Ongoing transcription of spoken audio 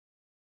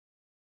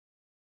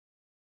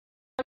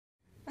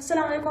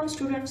Assalamualaikum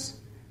students.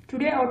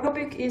 Today our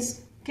topic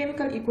is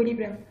chemical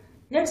equilibrium.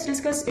 Let's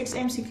discuss its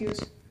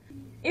MCQs.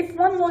 If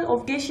 1 mole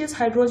of gaseous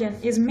hydrogen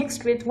is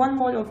mixed with 1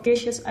 mole of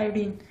gaseous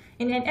iodine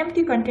in an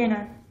empty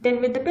container,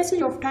 then with the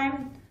passage of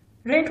time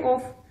rate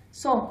of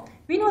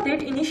we know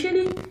that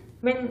initially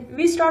when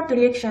we start the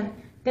reaction,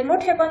 then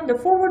what happened? The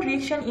forward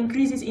reaction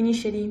increases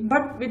initially,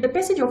 but with the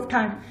passage of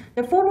time,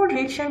 the forward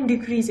reaction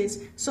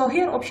decreases. So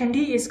here option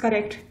D is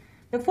correct.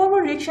 The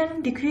forward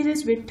reaction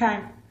decreases with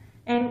time,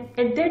 and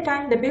at that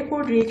time the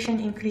backward reaction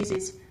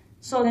increases.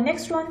 So the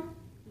next one,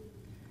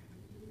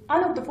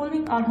 all of the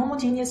following are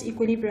homogeneous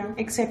equilibrium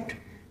except.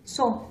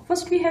 So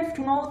first we have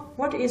to know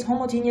what is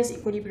homogeneous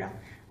equilibrium.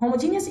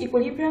 Homogeneous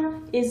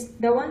equilibrium is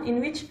the one in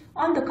which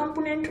all the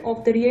component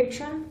of the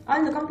reaction,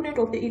 all the component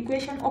of the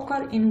equation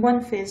occur in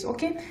one phase.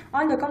 Okay,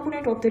 all the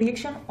component of the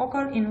reaction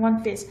occur in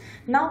one phase.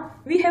 Now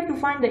we have to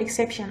find the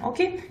exception.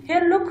 Okay,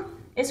 here look,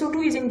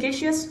 SO2 is in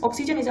gaseous,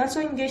 oxygen is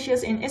also in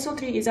gaseous, and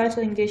SO3 is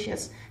also in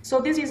gaseous. So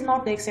this is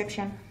not the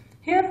exception.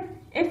 Here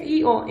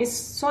FeO is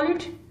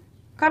solid,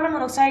 carbon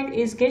monoxide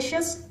is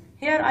gaseous,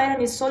 here iron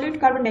is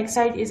solid, carbon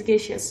dioxide is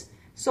gaseous.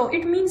 So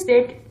it means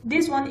that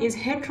this one is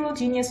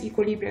heterogeneous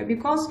equilibrium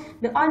because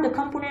all the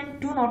components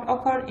do not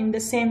occur in the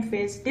same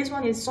phase. This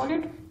one is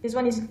solid, this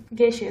one is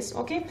gaseous.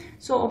 Okay,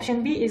 so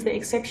option B is the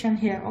exception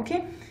here.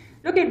 Okay,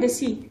 look at the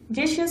C,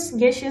 gaseous,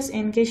 gaseous,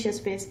 and gaseous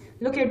phase.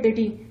 Look at the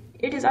D,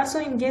 it is also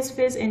in gas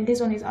phase, and this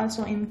one is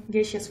also in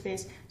gaseous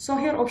phase. So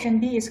here option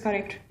B is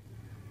correct.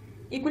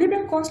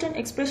 Equilibrium constant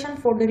expression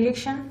for the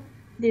reaction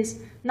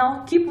this.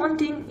 Now keep one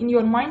thing in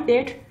your mind,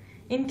 that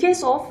in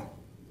case of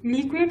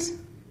liquids,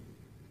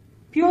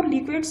 pure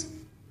liquids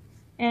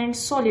and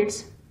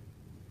solids,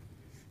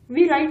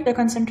 we write the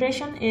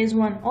concentration as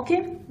 1.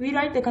 Okay, we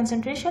write the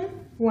concentration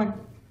 1.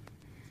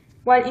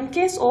 While in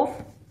case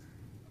of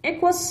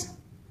aqueous,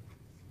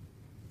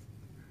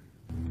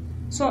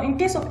 so in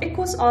case of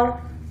aqueous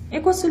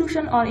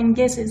solution or in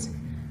gases,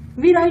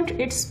 we write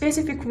its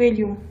specific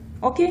value.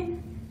 Okay,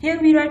 here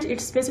we write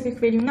its specific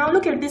value. Now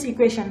look at this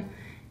equation.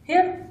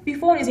 Here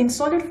P4 is in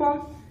solid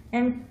form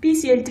and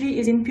PCl3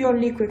 is in pure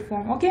liquid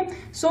form. Okay,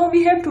 so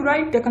we have to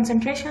write the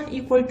concentration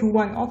equal to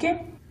 1.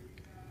 Okay,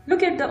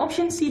 look at the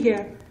option C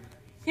here.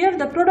 Here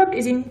the product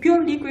is in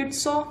pure liquid,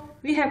 so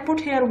we have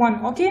put here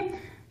 1. Okay,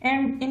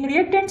 and in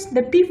reactants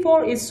the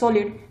P4 is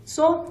solid,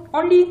 so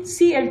only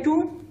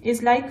Cl2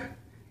 is like,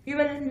 we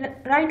will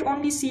write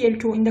only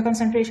Cl2 in the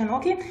concentration.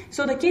 Okay,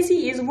 so the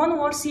Kc is 1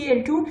 over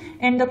Cl2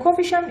 and the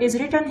coefficient is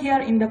written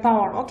here in the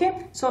power.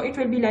 Okay, so it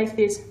will be like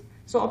this.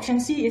 So option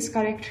C is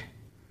correct.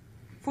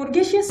 For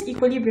gaseous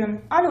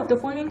equilibrium, all of the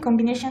following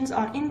combinations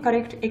are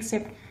incorrect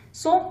except.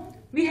 So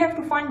we have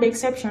to find the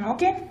exception.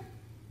 Okay,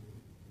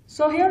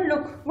 so here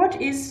look,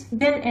 what is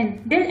del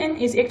N? Del N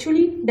is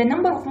actually the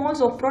number of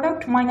moles of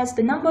product minus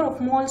the number of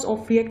moles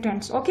of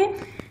reactants. Okay,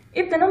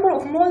 if the number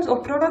of moles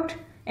of product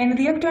and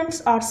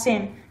reactants are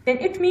same, then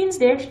it means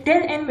that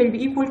del N will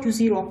be equal to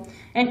 0,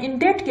 and in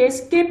that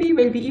case Kp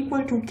will be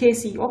equal to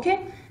Kc.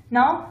 Okay,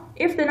 now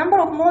if the number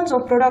of moles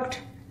of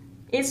product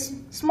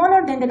is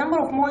smaller than the number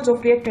of moles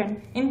of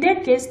reactant, in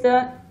that case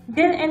the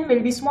del N will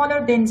be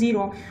smaller than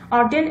 0,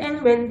 or del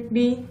N will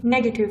be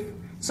negative.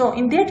 So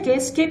in that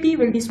case Kp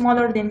will be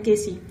smaller than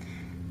Kc.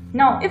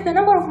 Now if the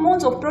number of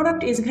moles of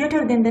product is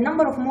greater than the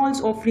number of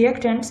moles of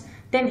reactants,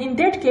 then in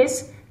that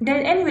case del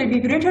N will be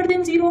greater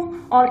than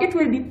 0, or it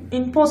will be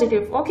in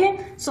positive. Okay,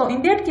 so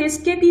in that case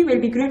Kp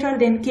will be greater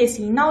than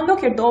Kc. Now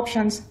look at the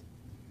options.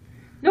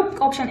 Look,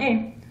 option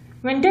A,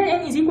 when del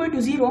N is equal to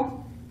 0,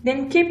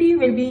 then Kp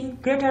will be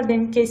greater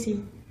than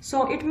Kc.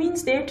 So it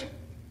means that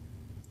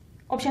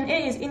option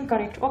A is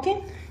incorrect.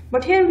 Okay,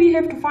 but here we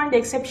have to find the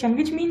exception,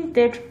 which means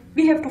that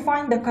we have to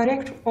find the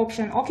correct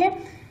option. Okay,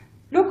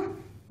 look,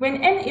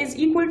 when N is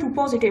equal to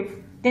positive,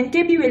 then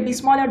Kp will be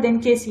smaller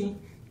than Kc.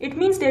 It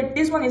means that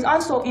this one is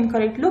also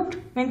incorrect. Look,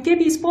 when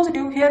Kp is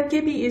positive, here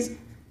Kp is,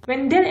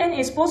 when del N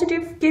is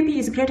positive, Kp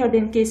is greater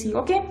than Kc.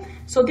 Okay,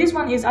 so this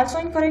one is also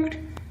incorrect.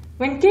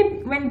 When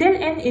del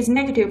N is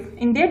negative,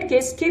 in that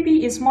case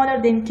Kp is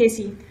smaller than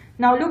Kc.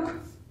 Now look,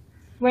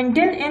 when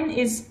del N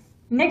is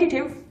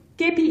negative,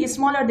 Kp is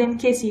smaller than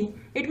Kc.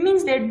 It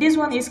means that this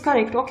one is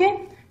correct.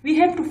 Okay, we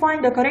have to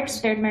find the correct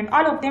statement.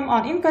 All of them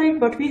are incorrect,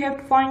 but we have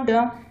to find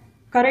the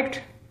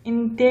correct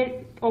in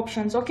their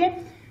options. Okay,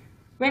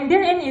 when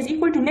del N is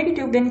equal to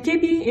negative, then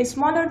Kp is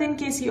smaller than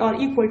Kc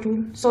or equal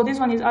to. So this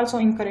one is also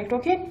incorrect.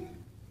 Okay,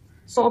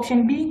 so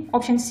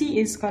option C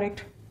is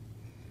correct.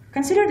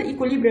 Consider the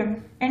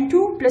equilibrium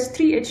N2 plus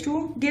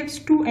 3H2 gives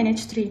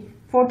 2NH3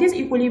 for this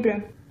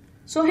equilibrium.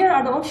 So here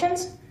are the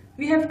options.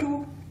 We have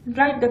to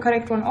write the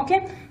correct one.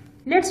 Okay,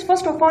 let's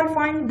first of all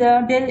find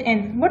the del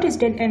N. What is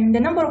del N? The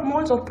number of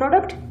moles of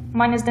product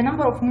minus the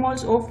number of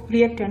moles of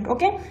reactant.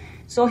 Okay,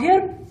 so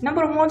here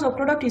number of moles of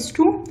product is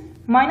 2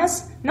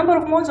 minus number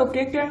of moles of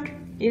reactant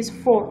is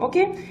 4.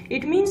 Okay,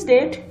 it means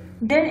that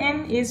del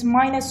N is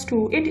minus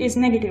 2. It is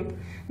negative.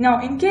 Now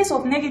in case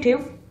of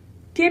negative,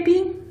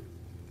 Kp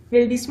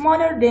will be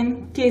smaller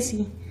than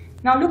Kc.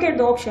 Now look at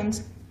the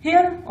options.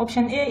 Here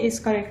option A is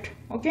correct.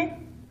 Okay,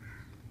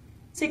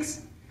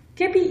 6.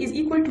 Kp is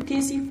equal to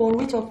Kc for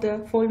which of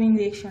the following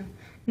reaction?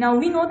 Now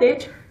we know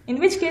that in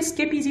which case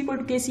Kp is equal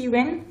to Kc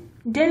when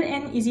del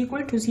n is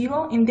equal to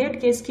 0. In that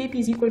case Kp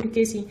is equal to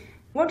Kc.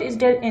 What is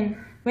del n?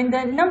 When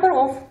the number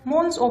of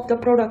moles of the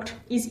product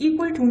is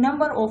equal to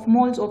number of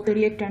moles of the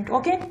reactant.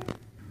 Okay?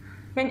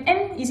 When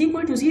n is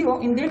equal to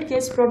 0, in that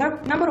case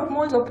number of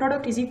moles of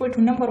product is equal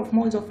to number of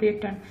moles of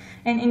reactant,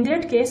 and in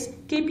that case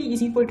Kp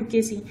is equal to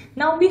Kc.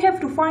 Now we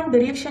have to find the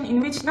reaction in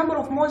which number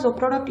of moles of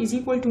product is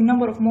equal to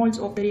number of moles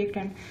of the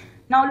reactant.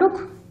 Now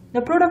look,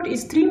 the product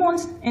is 3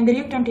 moles and the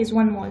reactant is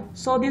 1 mole,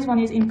 so this one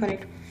is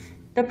incorrect.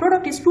 The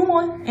product is 2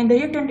 mole and the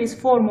reactant is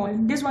 4 mole,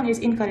 this one is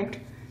incorrect.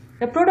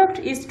 The product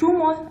is 2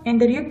 mole and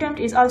the reactant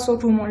is also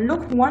 2 mole.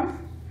 Look, 1,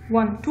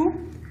 1, 2,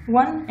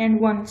 1 and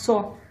 1,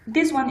 so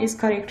this one is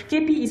correct.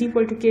 Kp is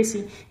equal to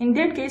Kc. In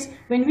that case,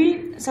 when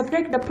we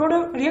subtract the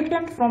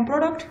reactant from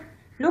product,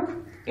 look,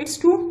 it's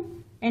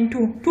 2 and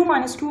 2. 2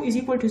 minus 2 is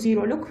equal to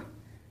 0. Look,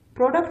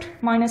 product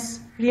minus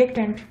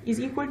reactant is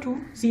equal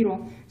to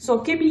 0. So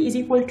Kp is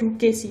equal to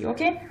Kc.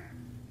 Okay?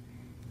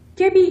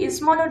 Kp is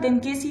smaller than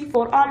Kc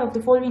for all of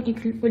the following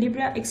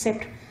equilibria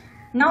except.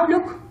 Now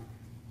look,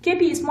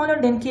 Kp is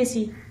smaller than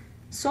Kc.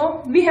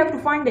 So we have to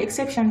find the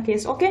exception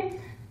case. Okay?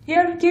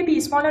 Here Kp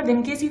is smaller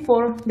than Kc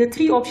for the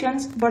 3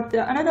 options, but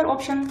the another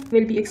option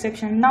will be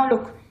exception. Now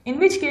look, in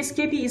which case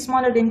Kp is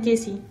smaller than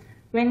Kc?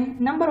 When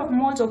number of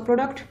moles of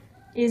product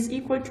is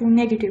equal to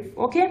negative.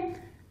 Okay?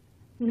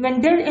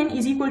 When del n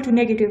is equal to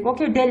negative.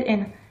 Okay, del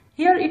n.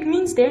 Here it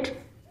means that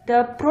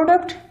the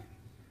product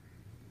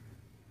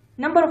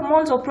number of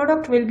moles of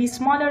product will be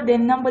smaller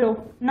than number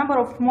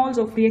of moles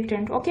of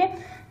reactant. Okay?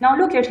 Now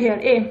look at here,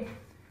 A,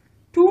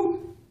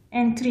 2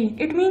 and 3.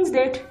 It means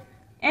that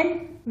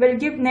n will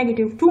give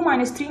negative. 2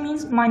 minus 3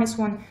 means minus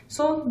 1.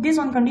 So this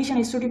one condition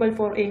is suitable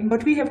for A,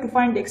 but we have to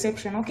find the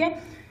exception. Okay?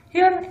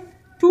 Here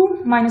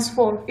 2 minus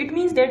 4. It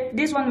means that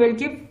this one will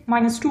give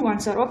minus 2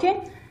 answer.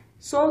 Okay?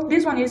 So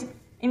this one is,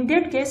 in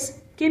that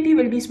case Kp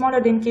will be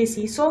smaller than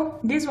Kc. So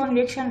this one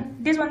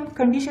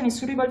condition is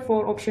suitable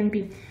for option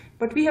B,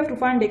 but we have to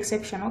find the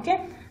exception.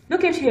 Okay?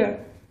 Look at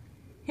here.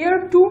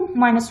 Here 2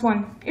 minus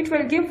 1. It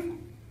will give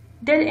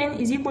del n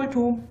is equal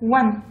to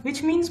 1,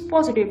 which means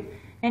positive.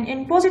 And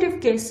in positive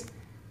case,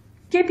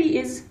 Kp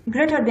is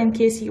greater than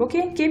Kc.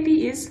 Okay?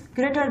 Kp is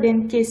greater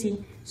than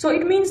Kc. So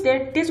it means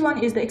that this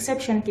one is the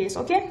exception case.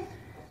 Okay?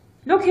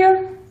 Look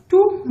here,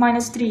 2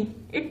 minus 3.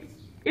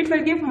 It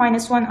will give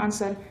minus 1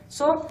 answer.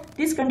 So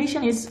this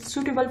condition is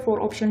suitable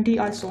for option D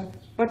also.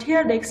 But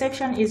here the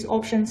exception is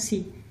option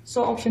C.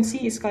 So option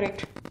C is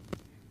correct.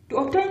 To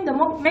obtain the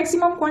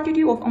maximum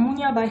quantity of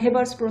ammonia by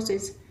Haber's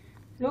process.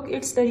 Look,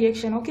 it's the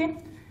reaction. Okay?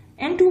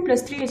 N2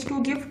 plus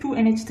 3H2 give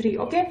 2NH3.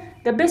 Okay?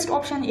 The best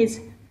option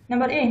is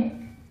number A,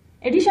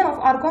 addition of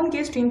argon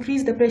gas to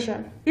increase the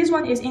pressure. This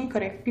one is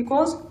incorrect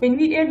because when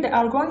we add the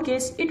argon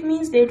gas, it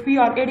means that we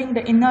are adding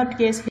the inert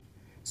gas.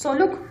 So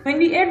look, when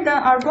we add the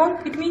argon,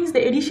 it means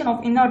the addition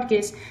of inert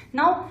gas.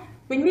 Now,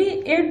 when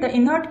we add the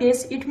inert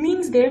gas, it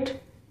means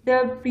that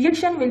the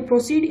reaction will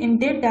proceed in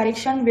that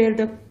direction where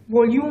the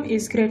volume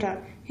is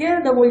greater.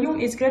 Here the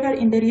volume is greater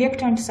in the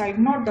reactant side,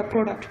 not the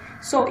product.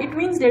 So it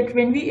means that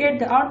when we add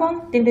the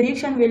argon, then the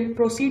reaction will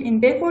proceed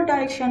in backward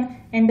direction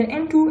and the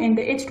N2 and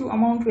the H2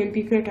 amount will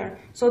be greater.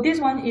 So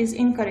this one is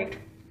incorrect.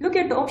 Look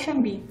at the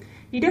option B,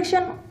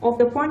 reduction of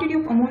the quantity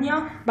of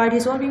ammonia by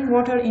dissolving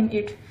water in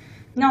it.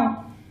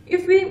 Now,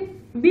 if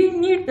we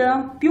need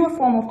the pure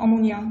form of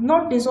ammonia,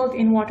 not dissolved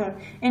in water.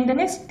 And the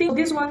next thing,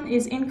 this one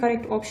is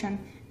incorrect option.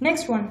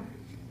 Next one,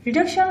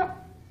 reduction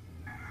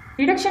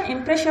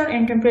in pressure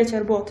and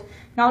temperature both.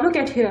 Now look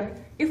at here.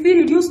 If we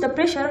reduce the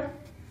pressure,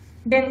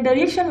 then the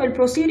reaction will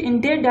proceed in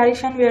that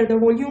direction where the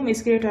volume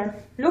is greater.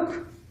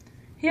 Look,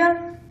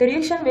 here the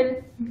reaction will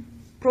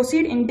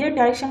proceed in that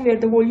direction where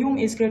the volume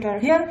is greater.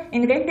 Here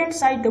in reactant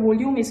side the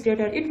volume is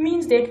greater. It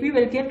means that we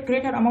will get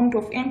greater amount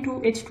of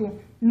N2H2,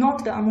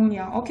 not the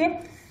ammonia.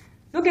 Okay?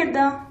 Look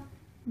at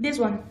this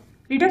one.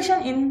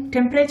 Reduction in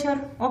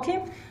temperature.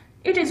 Okay?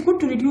 It is good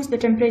to reduce the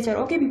temperature,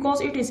 okay,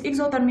 because it is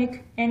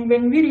exothermic, and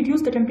when we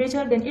reduce the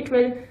temperature, then it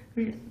will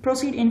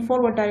proceed in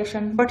forward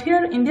direction. But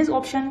here in this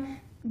option,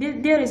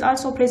 there is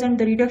also present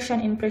the reduction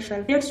in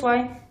pressure. That's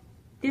why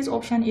this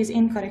option is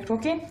incorrect.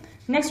 Okay.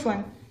 Next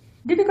one,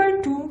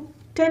 difficult to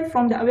tell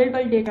from the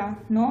available data.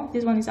 No,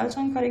 this one is also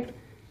incorrect.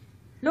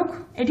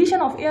 Look,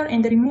 addition of air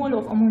and the removal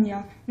of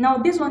ammonia. Now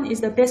this one is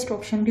the best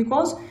option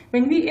because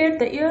when we add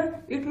the air,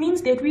 it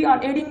means that we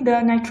are adding the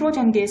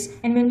nitrogen gas,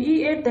 and when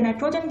we add the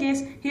nitrogen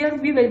gas, here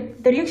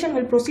the reaction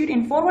will proceed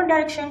in forward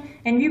direction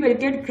and we will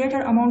get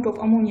greater amount of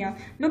ammonia.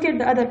 Look at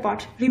the other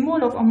part,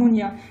 removal of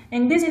ammonia,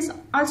 and this is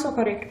also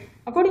correct.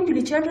 According to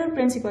the Chater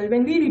principle,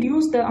 when we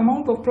reduce the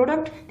amount of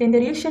product, then the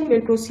reaction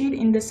will proceed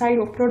in the side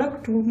of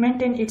product to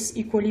maintain its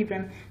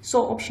equilibrium.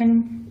 So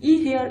option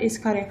E here is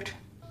correct.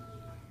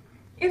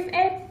 If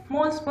 8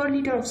 moles per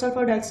liter of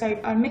sulfur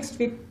dioxide are mixed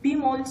with P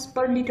moles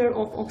per liter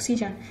of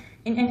oxygen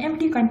in an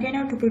empty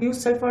container to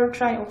produce sulfur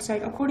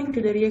trioxide according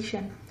to the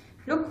reaction.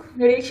 Look,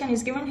 the reaction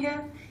is given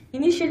here.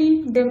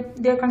 initially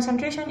their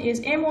concentration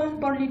is A mole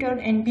per liter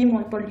and B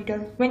mole per liter.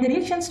 When the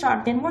reaction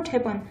starts, then what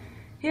happens?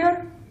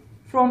 Here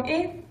from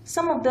A,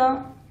 some of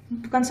the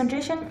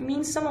concentration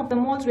means some of the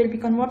moles will be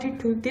converted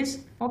to this,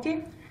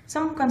 okay?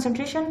 Some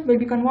concentration will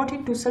be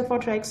converted to sulfur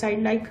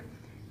trioxide, like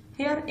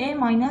here A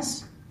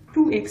minus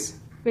 2x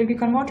will be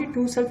converted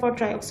to sulfur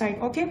trioxide,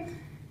 okay?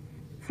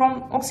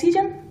 From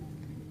oxygen,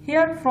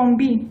 here from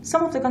B,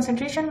 some of the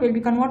concentration will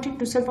be converted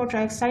to sulfur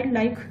trioxide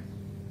like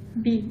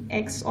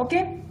Bx,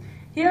 okay?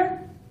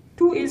 Here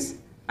 2 is,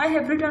 I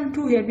have written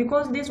 2 here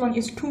because this one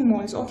is 2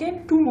 moles,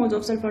 okay? 2 moles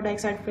of sulfur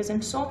dioxide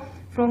present. So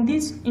from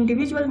these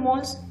individual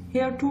moles,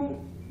 here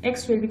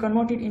 2x will be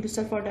converted into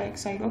sulfur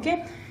dioxide,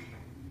 okay?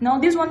 Now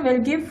this one will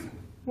give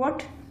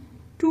what?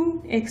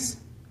 2x,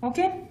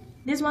 okay?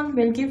 This one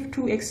will give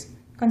 2x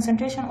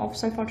concentration of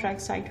sulfur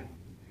trioxide.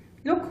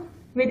 Look,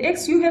 with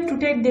x you have to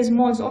take these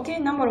moles, okay?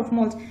 Number of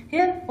moles.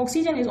 Here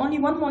oxygen is only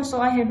 1 mole, so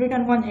I have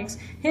written 1x.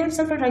 Here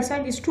sulfur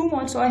dioxide is 2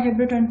 moles, so I have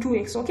written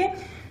 2x, okay?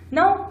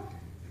 Now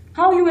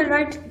how you will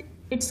write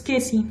its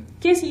Kc?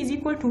 Kc is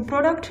equal to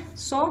product,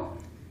 so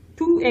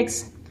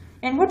 2x.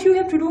 And what you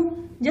have to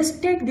do,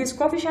 just take this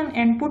coefficient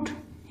and put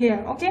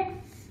here, okay?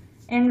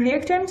 And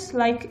reactants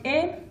like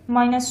A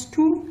minus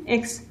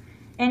 2x,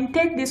 and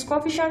take this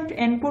coefficient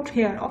and put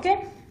here,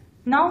 okay?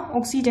 Now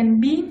oxygen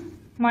B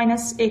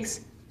minus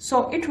x,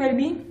 so it will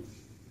be,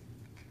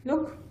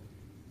 look,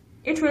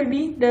 it will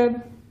be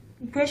the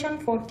equation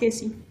for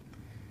Kc.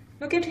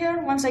 Look at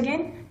here once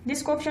again,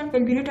 this coefficient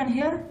will be written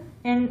here,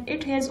 and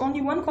it has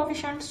only one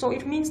coefficient, so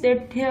it means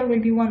that here will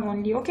be 1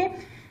 only, okay?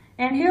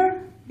 And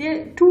here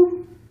the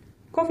 2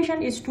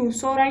 coefficient is 2,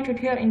 so write it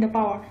here in the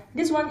power.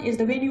 This one is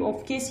the value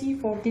of Kc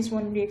for this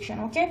one reaction,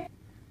 okay?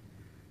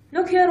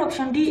 Look here,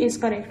 option D is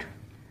correct.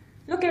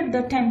 Look at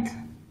the 10th.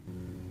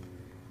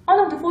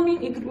 All of the following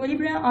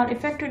equilibria are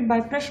affected by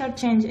pressure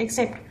change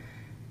except.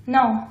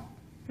 Now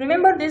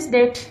remember this,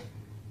 that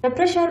the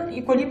pressure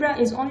equilibria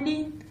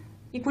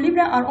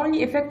are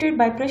only affected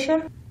by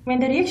pressure when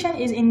the reaction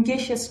is in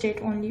gaseous state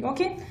only,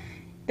 okay?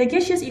 The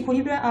gaseous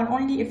equilibria are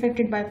only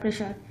affected by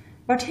pressure.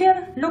 But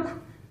here look,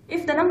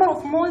 if the number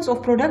of moles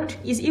of product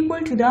is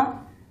equal to the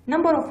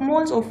number of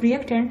moles of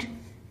reactant,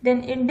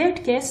 then in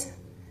that case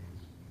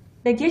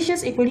the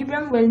gaseous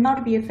equilibrium will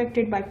not be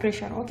affected by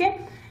pressure, okay?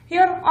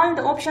 Here all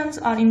the options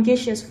are in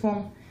gaseous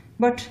form,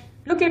 but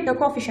look at the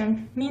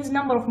coefficient, means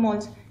number of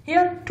moles.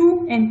 Here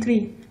 2 and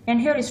 3,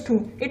 and here is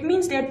 2. It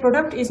means that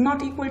product is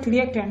not equal to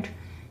reactant.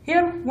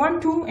 Here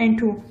 1, 2 and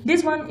 2.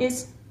 This one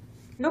is,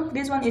 look,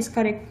 this one is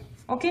correct,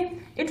 okay?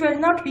 It will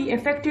not be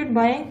affected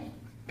by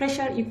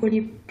pressure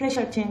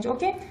change,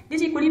 okay?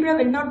 This equilibrium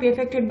will not be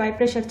affected by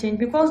pressure change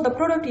because the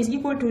product is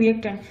equal to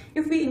reactant.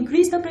 If we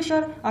increase the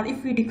pressure or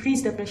if we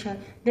decrease the pressure,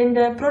 then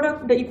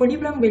the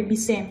equilibrium will be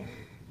same.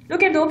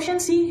 Look at the option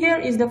C. Here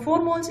is the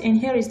 4 moles and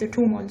here is the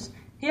 2 moles.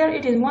 Here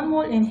it is 1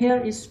 mole and here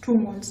is 2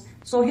 moles.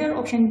 So here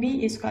option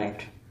B is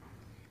correct.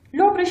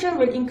 Low pressure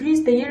will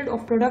increase the yield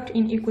of product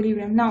in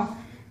equilibrium. Now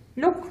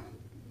look,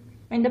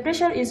 when the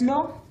pressure is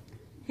low,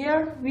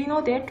 here we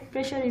know that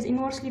pressure is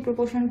inversely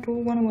proportional to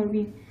 1 over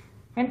V.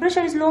 When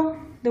pressure is low,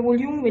 the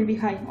volume will be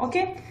high,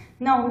 okay?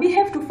 Now we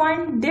have to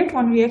find that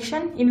one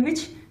reaction in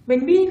which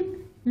when we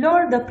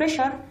lower the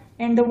pressure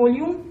and the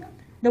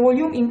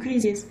volume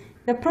increases,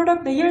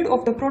 the yield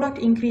of the product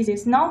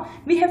increases. Now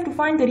we have to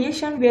find the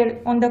reaction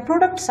where on the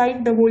product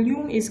side the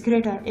volume is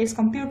greater as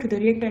compared to the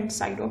reactant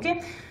side,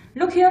 okay?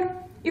 Look here,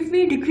 if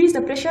we decrease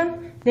the pressure,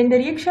 then the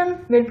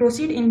reaction will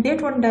proceed in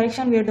that one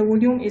direction where the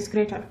volume is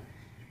greater.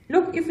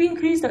 Look, if we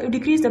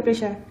decrease the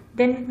pressure,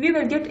 then we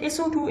will get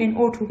SO2 and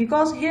O2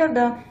 because here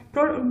the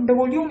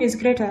volume is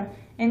greater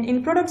and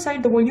in product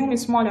side the volume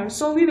is smaller,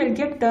 so we will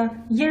get the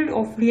yield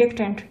of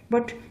reactant,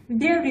 but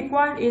there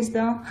required is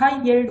the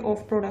high yield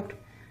of product.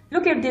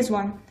 Look at this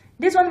one.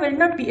 This one will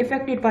not be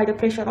affected by the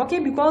pressure, okay,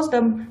 because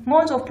the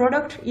moles of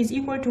product is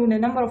equal to the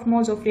number of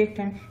moles of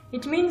reactant.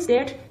 It means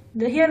that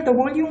here the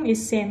volume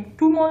is same,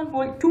 2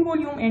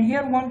 volume and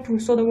here 1, 2,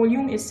 so the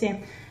volume is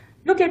same.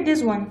 Look at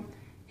this one.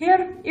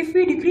 Here, if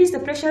we decrease the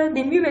pressure,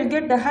 then we will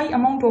get the high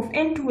amount of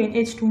N2 and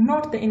H2,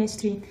 not the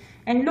NH3.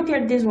 And look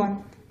at this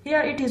one.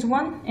 Here it is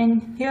 1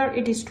 and here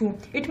it is 2.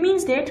 It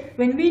means that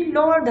when we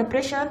lower the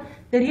pressure,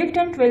 the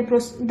reaction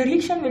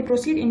will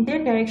proceed in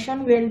that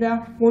direction where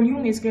the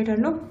volume is greater.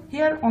 Look,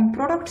 here on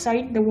product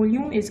side, the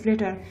volume is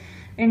greater.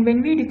 And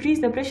when we decrease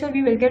the pressure,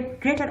 we will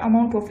get greater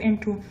amount of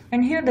N2.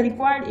 And here the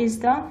required is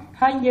the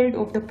high yield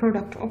of the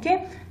product,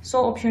 okay?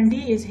 So option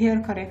D is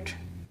here correct.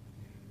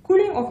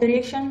 Cooling of the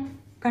reaction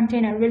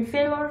container will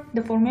favor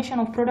the formation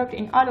of product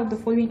in all of the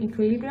following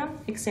equilibrium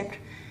except.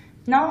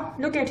 Now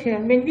look at here,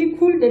 when we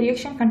cool the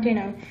reaction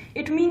container,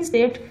 it means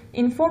that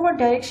in forward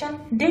direction,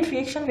 that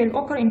reaction will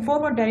occur in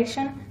forward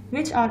direction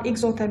which are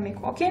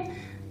exothermic, okay?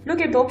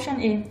 Look at the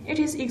option A, it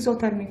is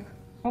exothermic,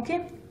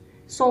 okay?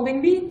 So when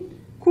we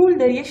cool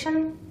the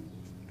reaction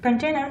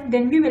container,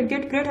 then we will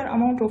get greater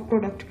amount of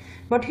product.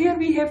 But here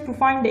we have to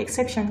find the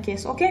exception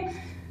case, okay?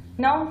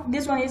 Now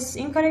this one is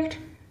incorrect.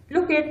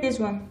 Look at this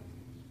one.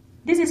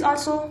 This is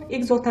also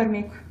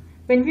exothermic.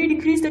 When we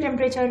decrease the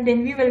temperature,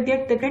 then we will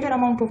get the greater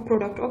amount of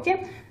product,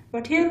 okay?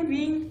 But here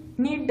we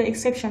need the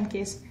exception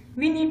case.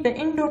 We need the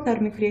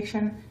endothermic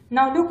reaction.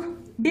 Now look,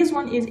 this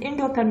one is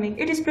endothermic.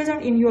 It is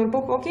present in your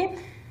book, okay?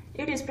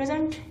 It is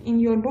present in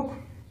your book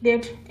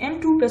that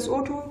N2 plus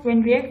O2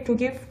 when react to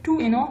give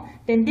 2NO,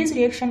 then this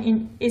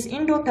reaction is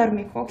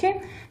endothermic,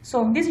 okay?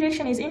 So this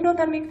reaction is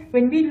endothermic.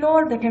 When we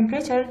lower the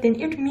temperature,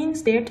 then it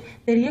means that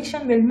the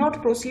reaction will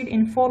not proceed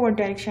in forward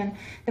direction.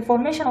 The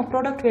formation of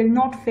product will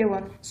not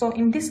favor. So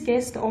in this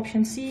case, the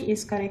option C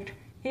is correct.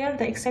 Here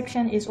the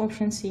exception is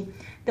option C.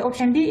 The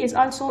option D is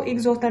also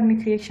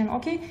exothermic reaction,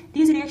 okay?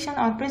 These reactions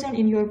are present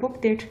in your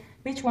book that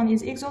which one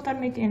is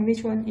exothermic and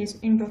which one is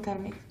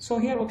endothermic. So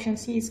here option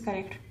C is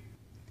correct.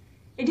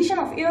 Addition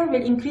of air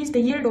will increase the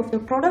yield of the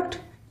product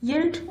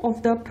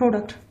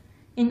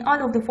in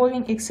all of the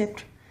following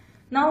except.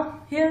 Now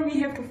here we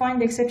have to find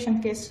the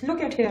exception case.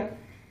 Look at here.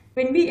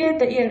 When we add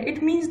the air,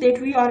 it means that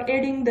we are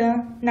adding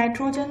the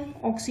nitrogen,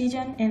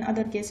 oxygen and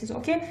other gases,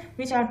 okay,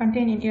 which are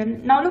contained in air.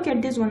 Now look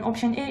at this one,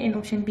 option A and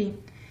option B.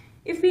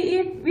 If we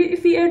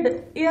add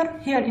the air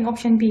here in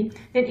option B,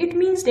 then it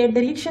means that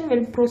the reaction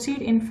will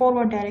proceed in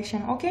forward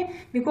direction, okay,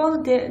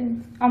 because the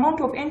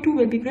amount of N2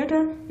 will be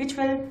greater, which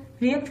will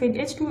react with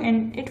H2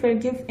 and it will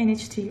give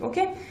NH3,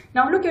 okay.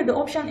 Now look at the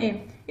option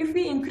A. If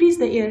we increase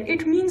the air,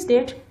 it means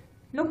that,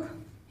 look,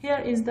 here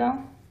is the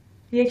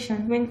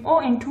reaction when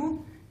O and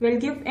 2 will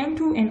give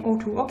N2 and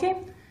O2, okay.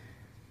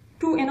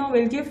 2NO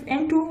will give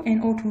N2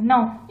 and O2.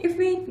 Now, if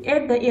we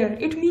add the air,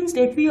 it means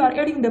that we are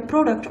adding the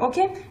product,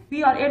 okay?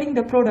 We are adding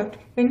the product.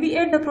 When we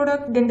add the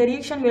product, then the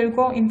reaction will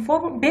go in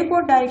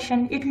backward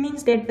direction. It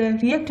means that the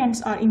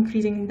reactants are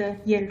increasing the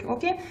yield,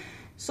 okay?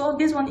 So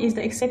this one is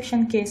the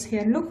exception case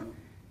here. Look,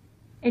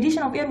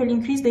 addition of air will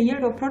increase the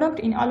yield of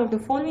product in all of the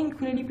following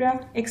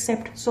equilibria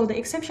except. So the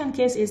exception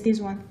case is this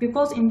one,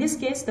 because in this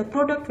case, the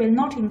product will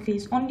not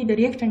increase, only the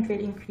reactant will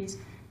increase.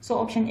 So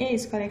option A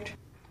is correct.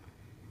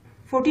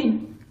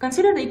 14.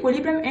 Consider the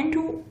equilibrium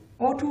N2,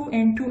 O2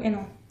 and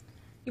 2NO.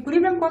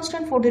 Equilibrium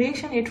constant for the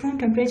reaction at room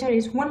temperature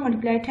is 1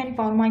 multiplied 10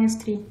 power minus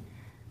 3.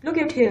 Look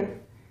at here.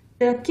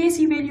 The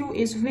Kc value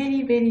is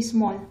very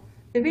small.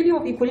 The value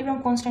of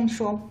equilibrium constant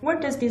show.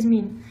 What does this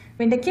mean?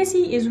 When the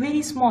Kc is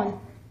very small,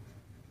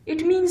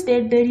 it means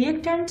that the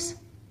reactants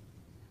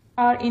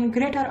are in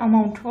greater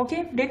amount.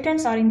 Okay,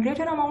 reactants are in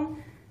greater amount.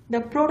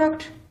 The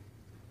product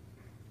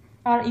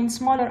are in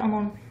smaller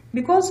amount,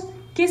 because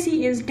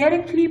Kc is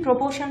directly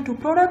proportional to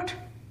product,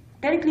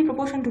 and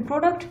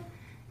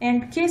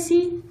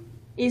Kc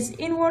is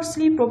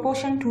inversely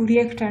proportional to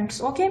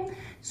reactants, okay.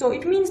 So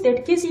it means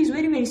that Kc is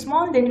very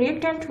small, then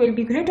reactant will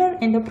be greater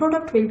and the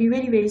product will be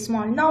very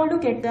small. Now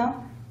look at the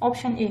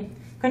option A.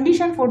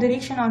 Condition for the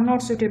reaction are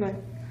not suitable.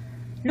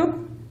 Look,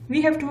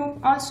 we have to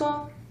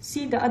also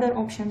see the other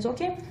options,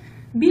 okay.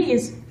 B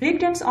is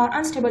reactants are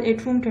unstable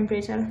at room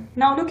temperature.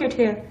 Now look at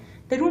here.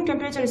 The room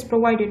temperature is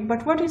provided,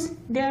 but what is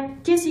there?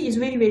 Kc is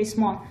very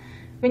small.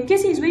 When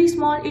Kc is very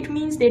small, it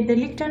means that the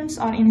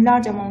reactants are in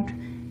large amount,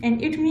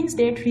 and it means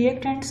that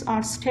reactants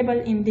are stable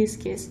in this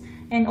case.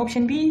 And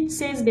option B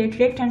says that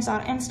reactants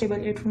are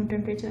unstable at room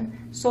temperature.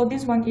 So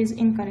this one is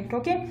incorrect,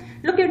 okay.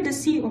 Look at the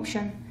C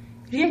option.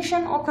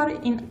 Reaction occur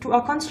to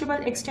a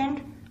considerable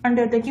extent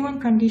under the given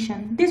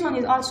condition. This one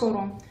is also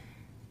wrong.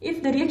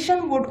 If the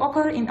reaction would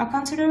occur in a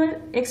considerable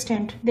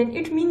extent, then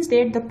it means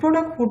that the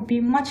product would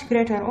be much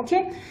greater,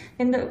 okay.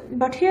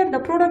 But here the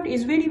product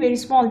is very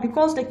small,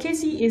 because the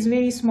Kc is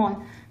very small.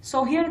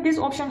 So here this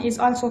option is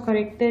also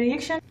correct. The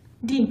reaction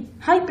D,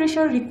 high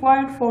pressure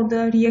required for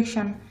the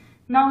reaction.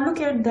 Now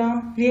look at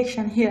the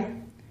reaction here.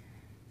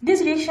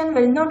 This reaction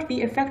will not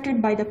be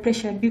affected by the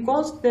pressure,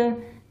 because the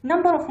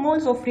number of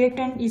moles of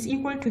reactant is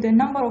equal to the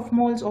number of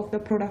moles of the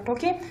product,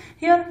 okay.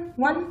 Here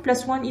 1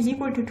 plus 1 is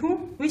equal to 2,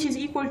 which is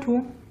equal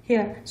to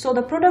here. So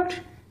the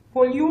product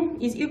volume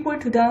is equal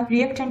to the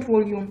reactant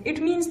volume.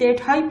 It means that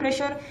high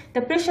pressure,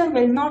 the pressure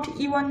will not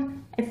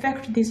even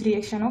affect this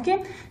reaction,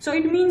 okay. So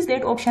it means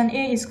that option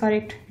A is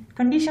correct.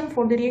 Condition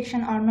for the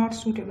reaction are not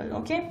suitable,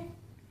 okay.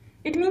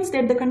 It means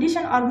that the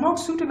condition are not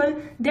suitable,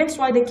 that's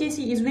why the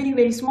Kc is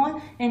very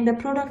small and the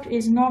product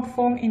is not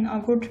formed in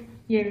a good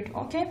yield,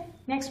 okay.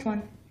 Next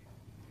one.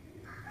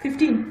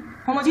 15.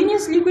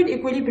 Homogeneous liquid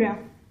equilibria.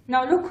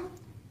 Now look,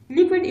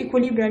 liquid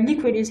equilibria,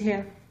 liquid is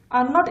here,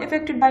 are not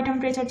affected by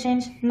temperature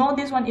change. No,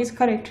 this one is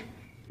correct.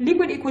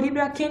 Liquid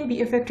equilibria can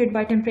be affected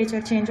by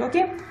temperature change,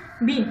 okay.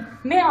 B,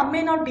 may or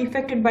may not be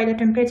affected by the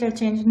temperature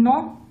change.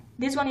 No,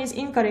 this one is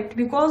incorrect,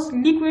 because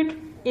liquid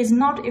is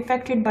not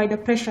affected by the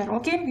pressure,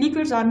 okay.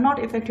 Liquids are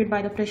not affected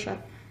by the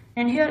pressure.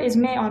 And here is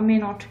may or may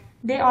not.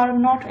 They are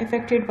not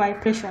affected by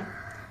pressure.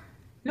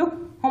 Look,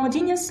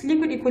 homogeneous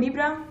liquid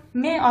equilibria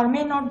may or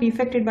may not be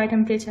affected by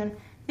temperature.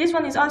 This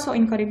one is also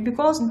incorrect,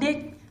 because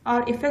they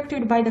are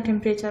affected by the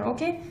temperature,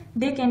 okay.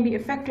 They can be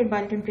affected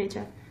by the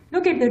temperature.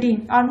 Look at the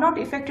D, are not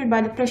affected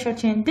by the pressure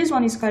change. This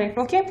one is correct,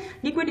 okay.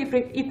 Liquid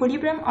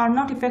equilibrium are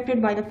not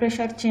affected by the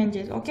pressure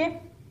changes,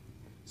 okay.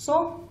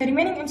 So the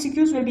remaining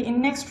MCQs will be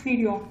in next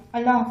video.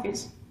 Allah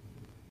Hafiz.